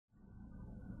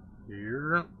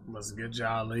Here, what's good,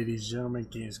 y'all, ladies, gentlemen,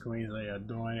 kings, queens? How y'all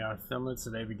doing? Y'all feeling?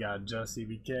 Today we got Juss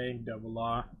EBK, double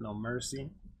R, no mercy.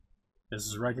 This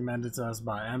is recommended to us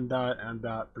by 𝐷.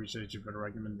 𝐷, appreciate you for the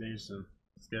recommendation.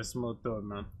 Let's get smooth through it,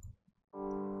 man.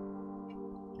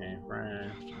 Can't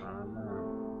friend. I don't know.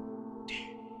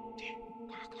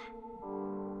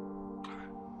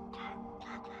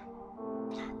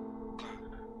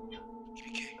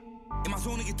 In my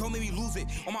zone, nigga, don't make me lose it.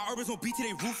 On my urbans on BT,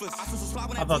 they ruthless. I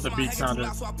thought the beat sounded.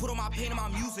 So I put on my pain in my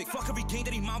music. Fuck every game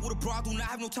that he mind with a bro. I do not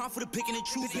have no time for the picking and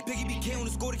choosing. Biggie BK on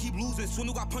the score to keep losing. Soon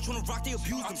as got punch on the rock, they abuse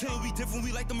him. I'm telling you, we different.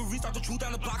 We like the Marines. Start the truth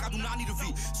down the block. I do not need a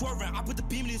V. Swerving, I put the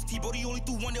beam in his T-Body. He only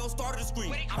threw one, they all started to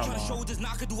scream. I'm trying to show what this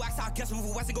knock could do. I guess move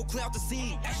west and go clear out the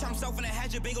scene. That shot himself in the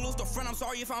head. Your bagel lost a friend. I'm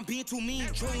sorry if I'm being too mean.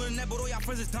 Trolling in that, but all y'all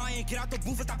friends is dying. Get out the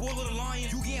booth and stop all of the lying.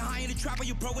 You getting high in the trap, or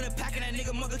you bro in the pack, and that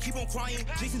nigga mugger keep on crying.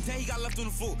 Jason 10, he got left on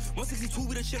the floor. 162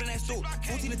 with the shit in that store.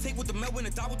 14 to take with the Mel and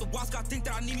the die with the watch. I think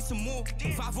that I need me some more.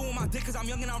 5 on my dick cause I'm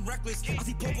young and I'm reckless. I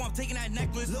see Popo, I'm taking that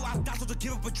necklace. Lil' I got to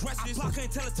give up addresses. I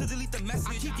couldn't tell us to delete the message.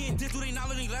 I keep getting dipped through they not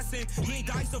learning lesson. He ain't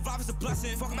die, survive, it's a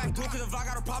blessing. Fuck back door cause if I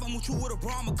got a problem with you with a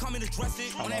bro, I'ma come and address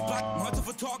it. On that block, I'm hunting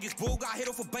for targets. Bro got hit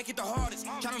off a bank at the hardest.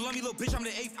 Tryna love me, little bitch, I'm the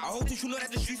 8th. I hope that you know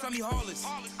that the streets let me heartless.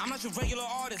 I'm not your regular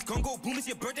artist. Gon' go boom, it's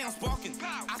your birthday, I'm sparking.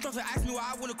 I start to ask me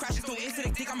why I wanna crash this, don't answer,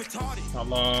 they think I'm retarded.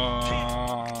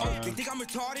 They think I'm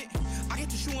retarded. I get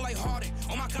to shooting like Harden.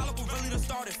 Oh my god, look what really done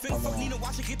started. Feel fuck Nina,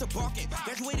 watch it get to barking.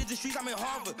 Graduated the streets, I'm in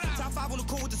Harvard. Top 5 on the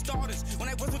court with the starters. When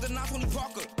I work with the 920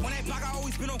 Parker. When I block, I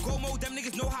always been on go mode. Them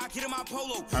niggas know how I get in my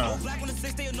polo. All black on the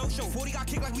 6th day of no show. 40 got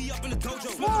kicked like we up in the dojo.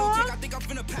 Smoking on dick, I think I'm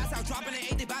finna pass out. Dropping the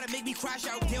 8, they bout to make me crash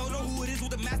out. They don't know who it is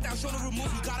with the mask down. Show the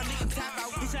remote, you gotta make him tap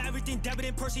out. He said everything debit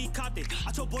in person, he copped it.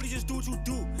 I told Bodie just do what you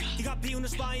do. He got beat on the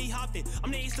spot and he hopped it.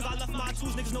 I'm the ace, I left my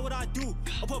tools, niggas know what I do.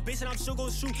 I put bass and I'm still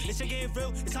gonna shoot. This shit getting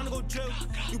real, it's time to go drill.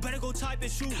 You better go type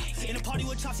and shoot. In a party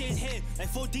with chops in his head. Like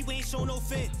 4 deep, we ain't show no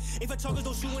fit. If I talkers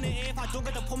don't shoot in the air, if I don't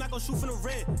get the pole, Mac gon' shoot from the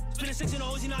red. Spinning 6 in the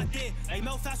O's, he not dead. Like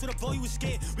melt fast with a bow, he was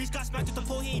scared. Reach got smacked with the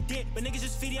pole, he ain't dead. But niggas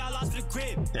just feed I lost for the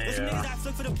grip. There's some niggas that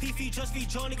flip for the P feed, just feed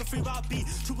John, nigga free by beat.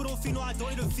 Trooper don't feed, no, I don't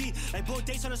need a V. Like both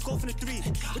dates on the scope from the 3.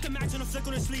 With the max on the flick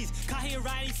on the sleeves. Caught here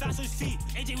riding, he fast on his feet.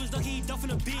 AJ was lucky, he duffing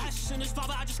the beat. I shit in this spot,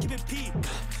 but I just keep it P.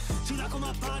 Shoot like on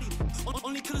my body.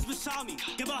 Only killers beside me.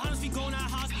 Get behind us, we going out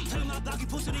hospital. Tell him my block, he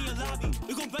posted in your lobby.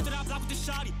 We gon' bet that I block with the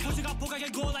shotty. Once I got broke, I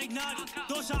can go like naughty.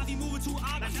 Don't shot, he moving too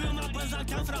obvious. I feel my buzz, I'm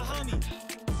down for the homie.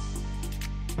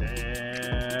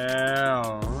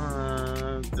 Damn.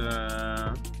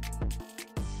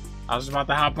 I was about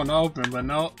to hop on the open, but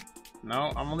no,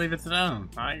 I'm gonna leave it to them.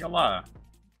 I ain't gonna lie.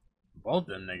 Both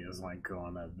them niggas like cool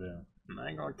on that bit. I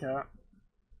ain't gonna cap.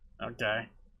 Okay,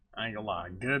 I ain't gonna lie.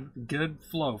 Good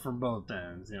flow from both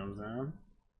ends. You know what I'm saying?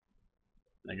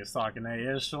 Niggas talking that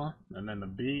issue, and then the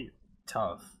beat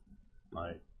tough.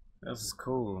 Like this is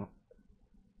cool.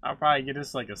 I'll probably get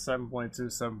this like a 7.2,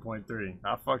 7.3.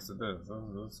 I fucks with this.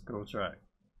 This is a cool track.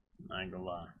 I ain't gonna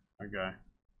lie. Okay.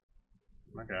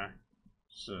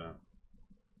 Shit.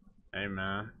 Hey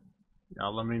man,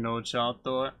 y'all let me know what y'all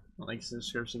thought. Links in the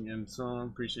description, getting soon.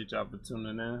 Appreciate y'all for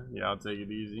tuning in. Y'all take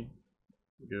it easy.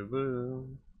 Goodbye.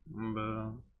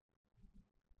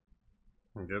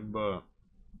 Goodbye.